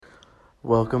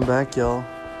Welcome back, y'all,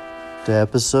 to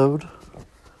episode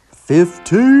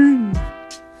 15.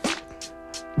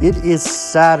 It is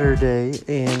Saturday,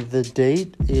 and the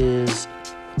date is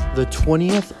the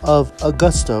 20th of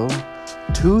Augusto,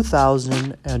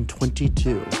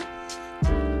 2022.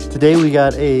 Today we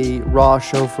got a raw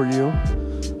show for you,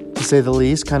 to say the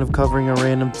least, kind of covering a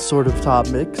random sort of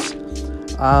topics.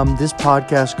 This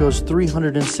podcast goes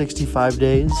 365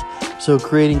 days, so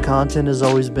creating content has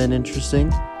always been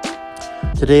interesting.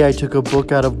 Today I took a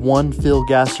book out of one Phil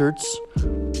Gassert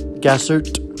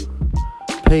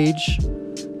page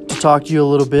to talk to you a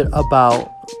little bit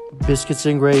about biscuits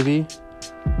and gravy,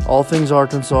 all things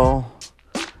Arkansas,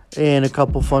 and a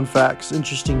couple fun facts,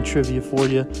 interesting trivia for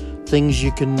you, things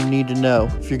you can need to know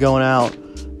if you're going out.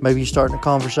 Maybe you're starting a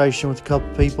conversation with a couple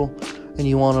people and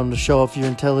you want them to show off your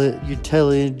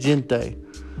intelligente.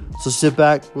 So sit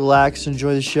back, relax,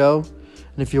 enjoy the show,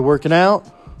 and if you're working out,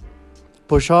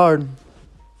 push hard.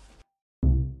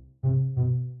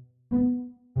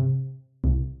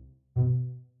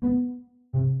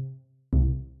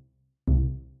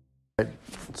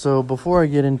 So before I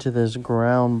get into this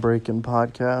groundbreaking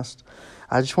podcast,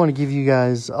 I just want to give you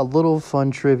guys a little fun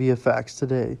trivia facts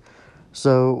today.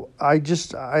 So I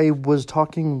was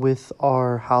talking with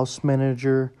our house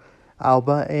manager,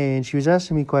 Alba, and she was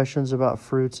asking me questions about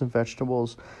fruits and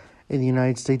vegetables in the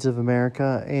United States of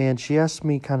America. And she asked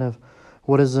me kind of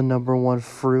what is the number one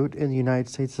fruit in the United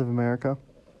States of America.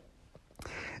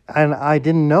 And I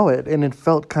didn't know it, and it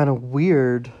felt kind of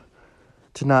weird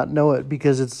to not know it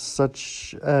because it's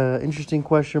such an interesting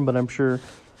question, but I'm sure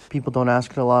people don't ask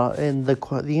it a lot. And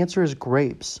the answer is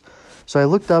grapes. So I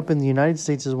looked up, and the United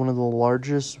States is one of the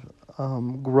largest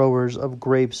growers of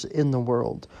grapes in the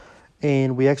world,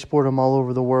 and we export them all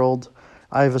over the world.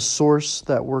 I have a source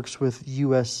that works with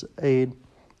USAID,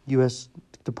 U.S.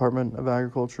 Department of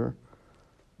Agriculture,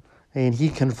 and he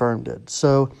confirmed it.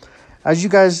 So as you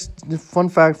guys, the fun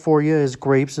fact for you is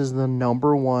grapes is the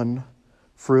number one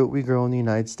fruit we grow in the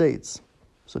United States.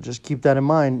 So just keep that in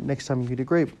mind next time you eat a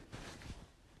grape.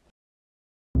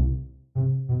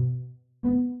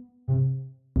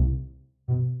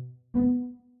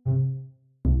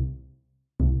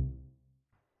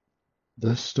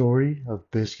 The story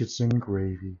of biscuits and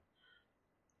gravy.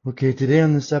 Okay, today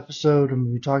on this episode, I'm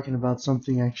going to be talking about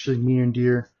something actually near and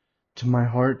dear to my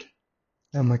heart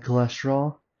and my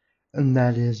cholesterol, and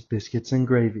that is biscuits and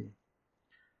gravy.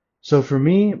 So for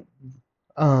me,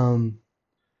 the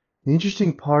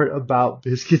interesting part about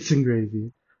biscuits and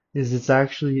gravy is it's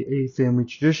actually a family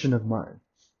tradition of mine.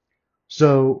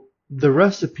 So the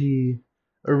recipe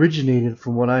originated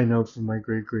from what I know from my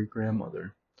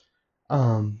great-great-grandmother.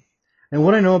 And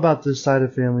what I know about this side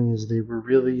of family is they were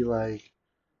really like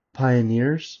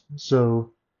pioneers.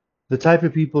 So the type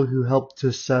of people who helped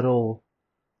to settle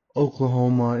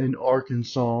Oklahoma and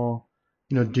Arkansas,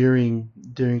 during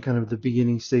kind of the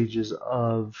beginning stages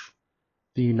of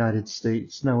the United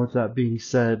States. Now, with that being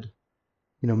said,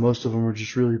 most of them were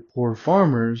just really poor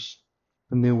farmers,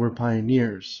 and they were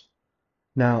pioneers.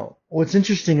 Now, what's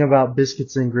interesting about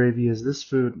biscuits and gravy is this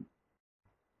food.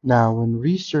 Now, when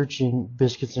researching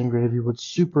biscuits and gravy, what's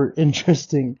super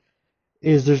interesting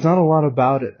is there's not a lot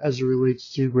about it as it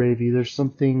relates to gravy. There's some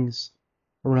things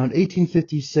around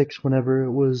 1856 whenever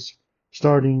it was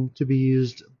starting to be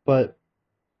used, but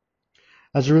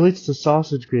as it relates to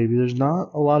sausage gravy, there's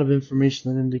not a lot of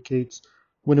information that indicates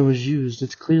when it was used.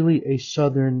 It's clearly a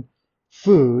southern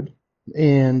food,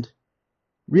 and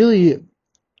really,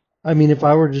 I mean, if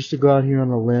I were just to go out here on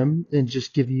a limb and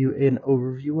just give you an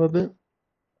overview of it,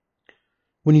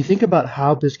 when you think about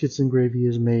how biscuits and gravy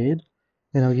is made,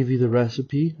 and I'll give you the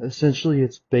recipe, essentially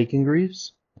it's bacon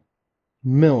grease,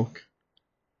 milk,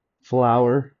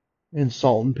 flour, and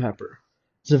salt and pepper.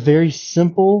 It's a very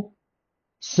simple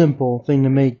thing to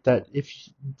make that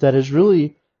is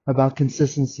really about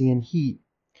consistency and heat.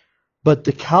 But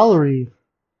the calories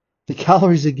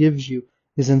it gives you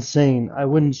is insane. I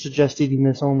wouldn't suggest eating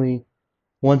this only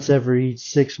once every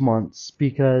 6 months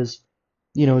because,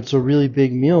 it's a really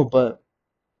big meal. But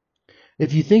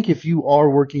if you are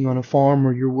working on a farm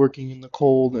or you're working in the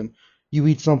cold and you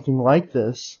eat something like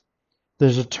this,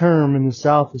 there's a term in the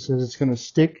South that says it's going to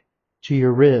stick to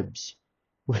your ribs,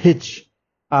 which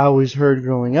I always heard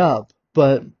growing up.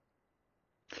 But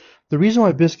the reason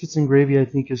why biscuits and gravy I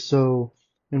think is so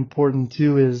important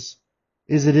too is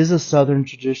it is a Southern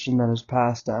tradition that is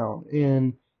passed down.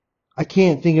 And I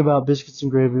can't think about biscuits and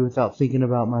gravy without thinking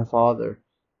about my father.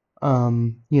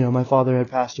 My father had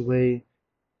passed away.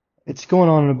 It's going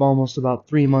on almost about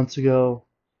 3 months ago.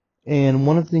 And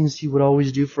one of the things he would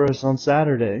always do for us on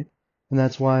Saturday, and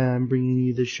that's why I'm bringing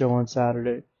you this show on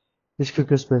Saturday, is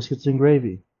cook us biscuits and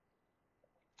gravy.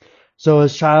 So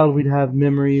as a child, we'd have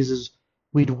memories as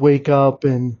we'd wake up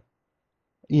and,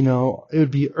 it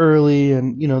would be early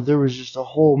and, there was just a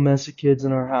whole mess of kids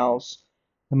in our house.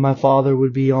 And my father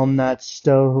would be on that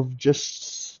stove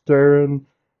just stirring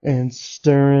and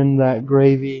stirring that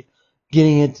gravy,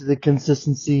 getting it to the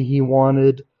consistency he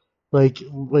wanted. Like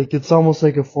it's almost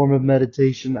like a form of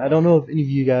meditation. I don't know if any of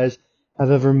you guys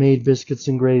have ever made biscuits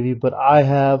and gravy, but I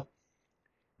have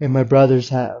and my brothers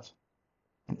have.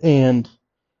 And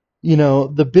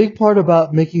the big part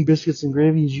about making biscuits and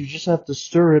gravy is you just have to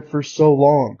stir it for so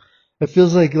long. It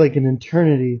feels like an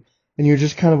eternity, and you're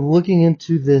just kind of looking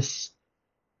into this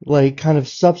like kind of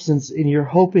substance, and you're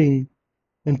hoping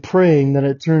and praying that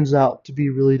it turns out to be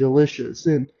really delicious.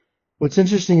 And what's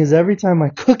interesting is every time I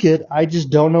cook it, I just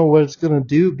don't know what it's gonna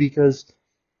do because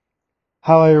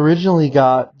how I originally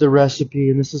got the recipe,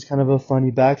 and this is kind of a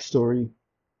funny backstory.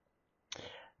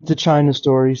 The China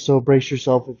story, so brace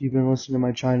yourself if you've been listening to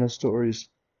my China stories,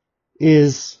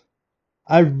 is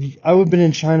I've been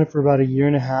in China for about a year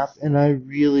and a half, and I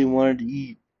really wanted to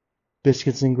eat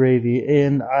biscuits and gravy.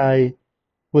 And I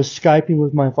was Skyping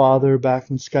with my father back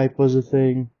when Skype was a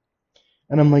thing,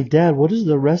 and I'm like, Dad, what is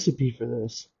the recipe for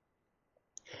this?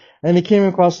 And it came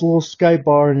across a little Skype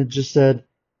bar, and it just said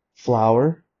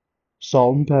flour,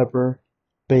 salt and pepper,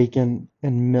 bacon,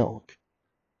 and milk.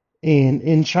 And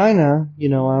in China,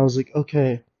 I was like,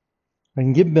 okay, I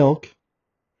can get milk,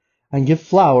 I can get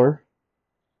flour,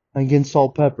 I can get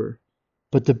salt, pepper,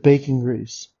 but the bacon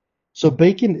grease. So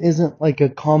bacon isn't like a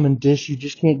common dish. You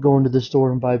just can't go into the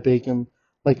store and buy bacon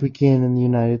like we can in the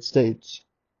United States.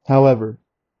 However,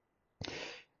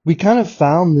 we kind of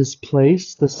found this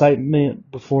place, the site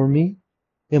before me,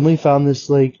 and we found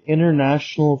this like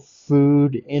international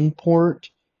food import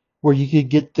where you could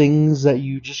get things that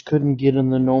you just couldn't get in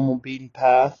the normal beaten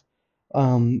path.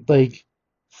 Like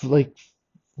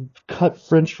cut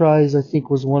French fries, I think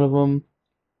was one of them.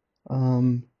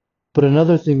 Um, but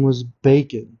another thing was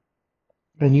bacon,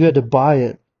 and you had to buy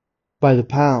it by the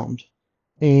pound.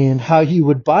 And how you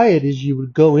would buy it is you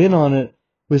would go in on it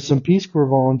with some Peace Corps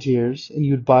volunteers, and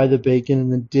you would buy the bacon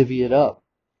and then divvy it up.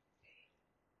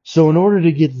 So in order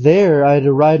to get there, I had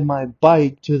to ride my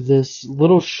bike to this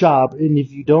little shop, and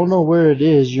if you don't know where it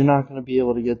is, you're not going to be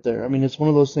able to get there. I mean, it's one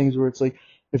of those things where it's like,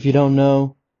 if you don't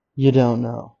know, you don't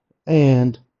know.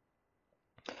 And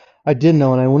I did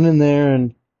know, and I went in there,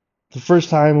 and the first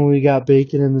time when we got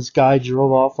bacon, and this guy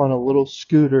drove off on a little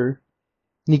scooter,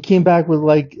 and he came back with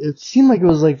like, it seemed like it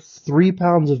was like 3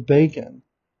 pounds of bacon,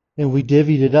 and we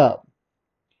divvied it up.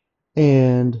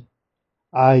 And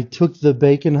I took the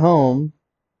bacon home.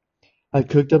 I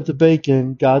cooked up the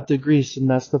bacon, got the grease, and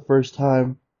that's the first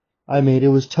time I made it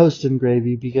was toast and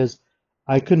gravy because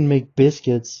I couldn't make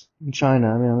biscuits in China.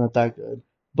 I mean, I'm not that good,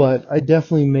 but I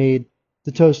definitely made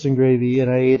the toast and gravy and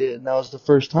I ate it, and that was the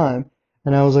first time.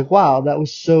 And I was like, wow, that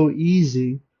was so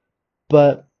easy.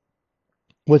 But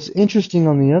what's interesting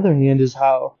on the other hand is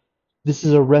how this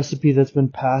is a recipe that's been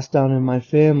passed down in my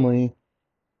family.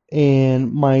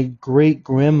 And my great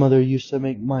grandmother used to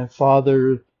make my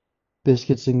father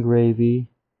biscuits and gravy.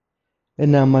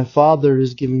 And now my father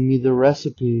is giving me the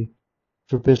recipe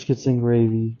for biscuits and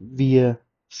gravy via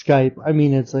Skype. I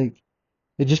mean, it's like,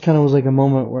 it just kind of was like a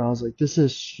moment where I was like, this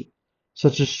is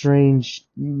a strange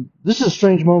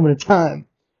moment of time.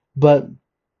 But,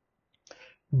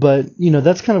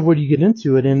 that's kind of where you get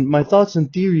into it. And my thoughts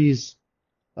and theories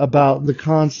about the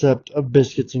concept of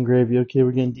biscuits and gravy, okay,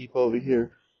 we're getting deep over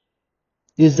here,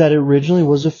 is that it originally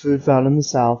was a food found in the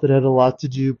South. It had a lot to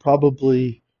do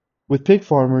probably with pig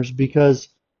farmers because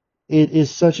it is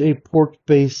such a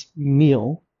pork-based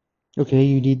meal. Okay,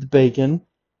 you need the bacon.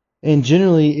 And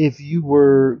generally, if you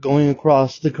were going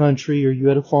across the country or you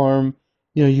had a farm,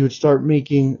 you would start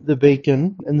making the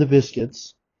bacon and the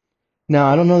biscuits. Now,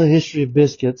 I don't know the history of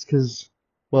biscuits because,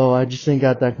 well, I just ain't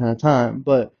got that kind of time.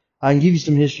 But I can give you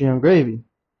some history on gravy.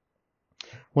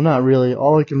 Well, not really.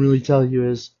 All I can really tell you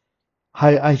is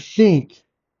I think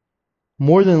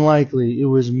more than likely it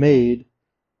was made,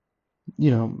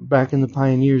 back in the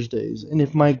pioneers' days. And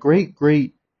if my great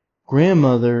great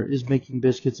grandmother is making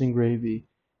biscuits and gravy,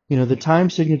 the time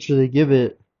signature they give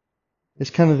it is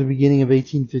kind of the beginning of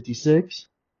 1856,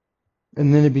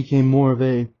 and then it became more of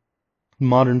a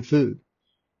modern food.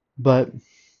 But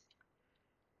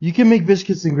you can make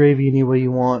biscuits and gravy any way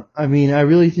you want. I mean, I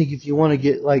really think if you want to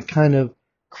get like kind of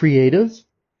creative,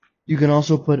 you can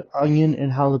also put onion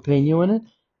and jalapeno in it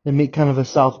and make kind of a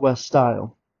Southwest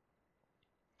style.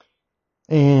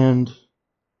 And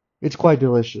it's quite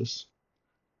delicious.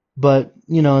 But,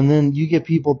 and then you get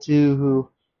people too who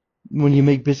When you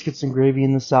make biscuits and gravy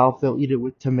in the South, they'll eat it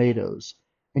with tomatoes,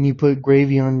 and you put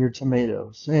gravy on your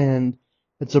tomatoes, and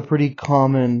it's a pretty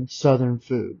common Southern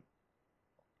food.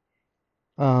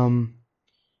 Um,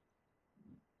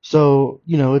 so,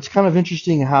 it's kind of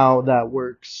interesting how that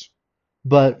works,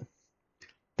 but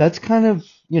that's kind of,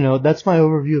 that's my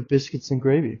overview of biscuits and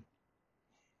gravy.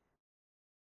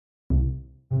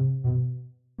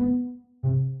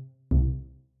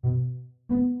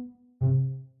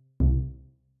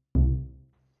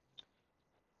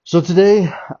 So today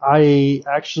I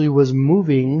actually was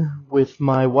moving with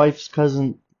my wife's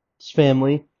cousin's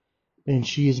family, and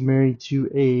she is married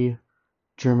to a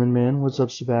German man. What's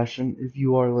up, Sebastian, if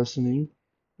you are listening?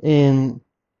 And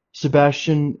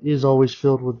Sebastian is always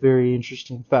filled with very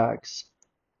interesting facts.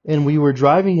 And we were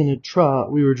driving in a truck,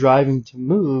 we were driving to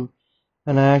move,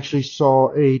 and I actually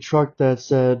saw a truck that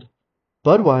said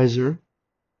Budweiser.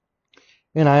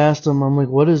 And I asked him, I'm like,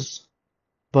 what does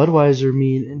Budweiser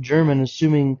mean in German,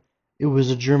 assuming it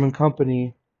was a German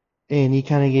company? And he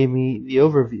kind of gave me the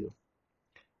overview.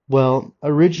 Well,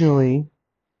 originally,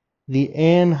 the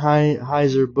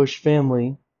Anheuser-Busch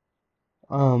family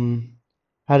um,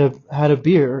 had a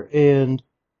beer, and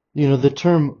the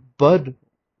term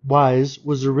Budweiser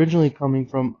was originally coming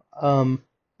from a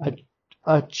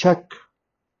a Czech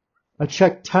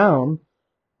town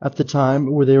at the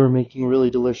time where they were making really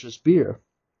delicious beer,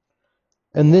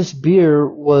 and this beer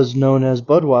was known as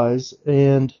Budweiser.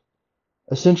 And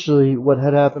essentially, what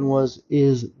had happened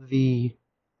is the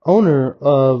owner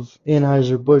of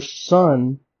Anheuser-Busch's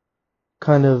son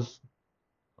kind of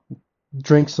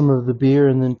drank some of the beer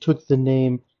and then took the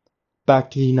name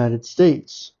back to the United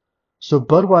States. So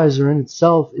Budweiser in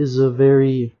itself is a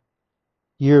very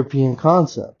European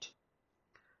concept.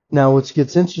 Now what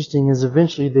gets interesting is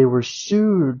eventually they were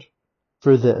sued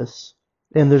for this,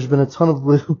 and there's been a ton of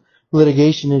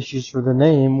litigation issues for the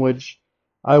name, which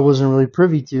I wasn't really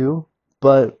privy to,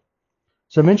 but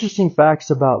some interesting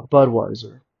facts about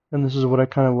Budweiser, and this is what I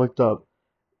kind of looked up,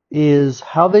 is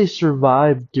how they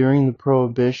survived during the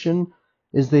Prohibition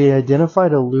is they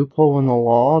identified a loophole in the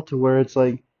law to where it's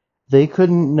like they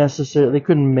couldn't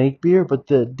make beer, but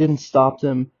that didn't stop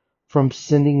them from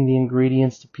sending the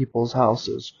ingredients to people's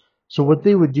houses. So what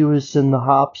they would do is send the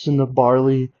hops and the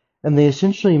barley, and they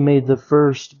essentially made the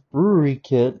first brewery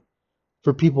kit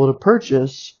for people to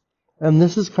purchase, and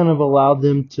this has kind of allowed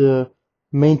them to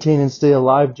maintain and stay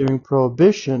alive during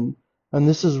Prohibition, and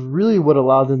this is really what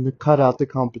allowed them to cut out the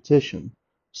competition.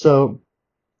 So,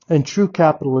 in true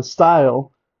capitalist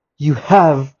style, you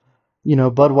have,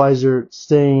 Budweiser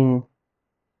staying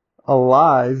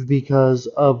alive because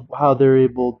of how they're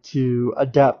able to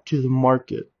adapt to the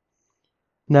market.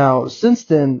 Now, since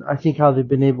then, I think how they've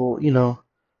been able,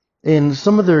 and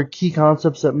some of their key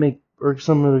concepts or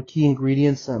some of the key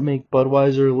ingredients that make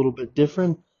Budweiser a little bit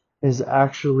different is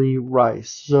actually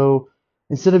rice. So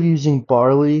instead of using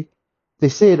barley, they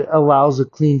say it allows a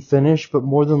clean finish, but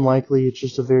more than likely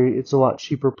it's a lot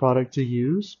cheaper product to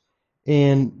use.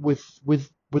 And with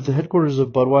the headquarters of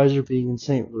Budweiser being in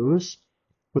St. Louis,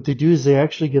 what they do is they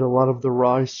actually get a lot of the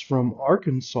rice from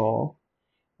Arkansas,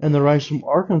 and the rice from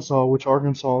Arkansas, which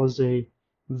Arkansas is a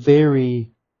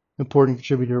very important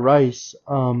contributor to rice,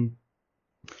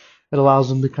 it allows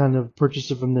them to kind of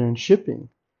purchase it from there and shipping.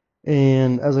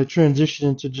 And as I transition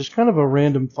into just kind of a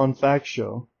random fun fact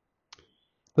show,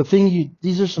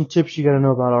 these are some tips you got to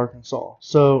know about Arkansas.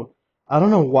 So I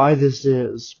don't know why this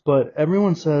is, but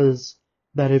everyone says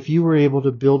that if you were able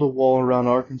to build a wall around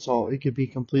Arkansas, it could be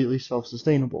completely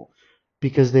self-sustainable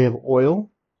because they have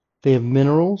oil, they have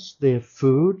minerals, they have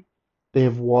food, they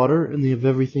have water, and they have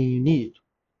everything you need.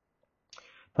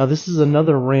 Now, this is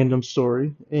another random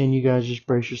story, and you guys just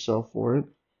brace yourself for it,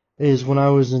 is when I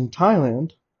was in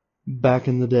Thailand back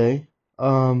in the day,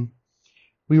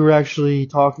 we were actually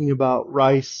talking about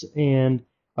rice, and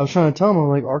I was trying to tell them, I'm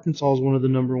like, Arkansas is one of the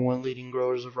number one leading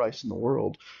growers of rice in the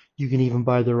world. You can even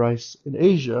buy the rice in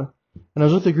Asia. And I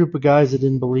was with a group of guys that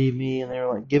didn't believe me, and they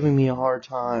were like giving me a hard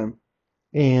time.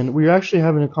 And we were actually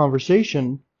having a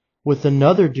conversation with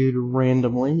another dude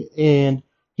randomly, and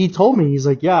he told me, he's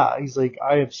like, yeah, he's like,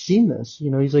 I have seen this.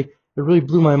 He's like, it really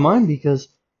blew my mind because,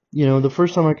 the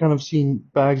first time I kind of seen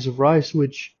bags of rice,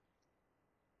 which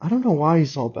I don't know why he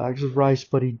saw bags of rice,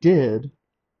 but he did.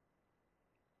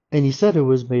 And he said it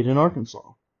was made in Arkansas.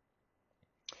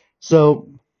 So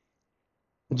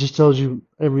it just tells you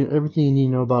everything you need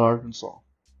to know about Arkansas.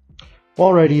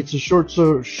 Alrighty, it's a short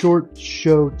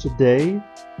show today.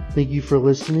 Thank you for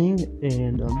listening,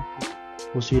 and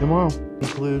we'll see you tomorrow.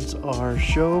 Concludes our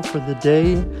show for the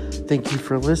day. Thank you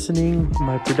for listening.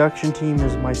 My production team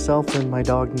is myself and my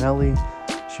dog Nellie.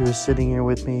 She she was sitting here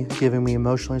with me, giving me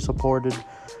emotionally supported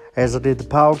as I did the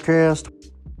podcast.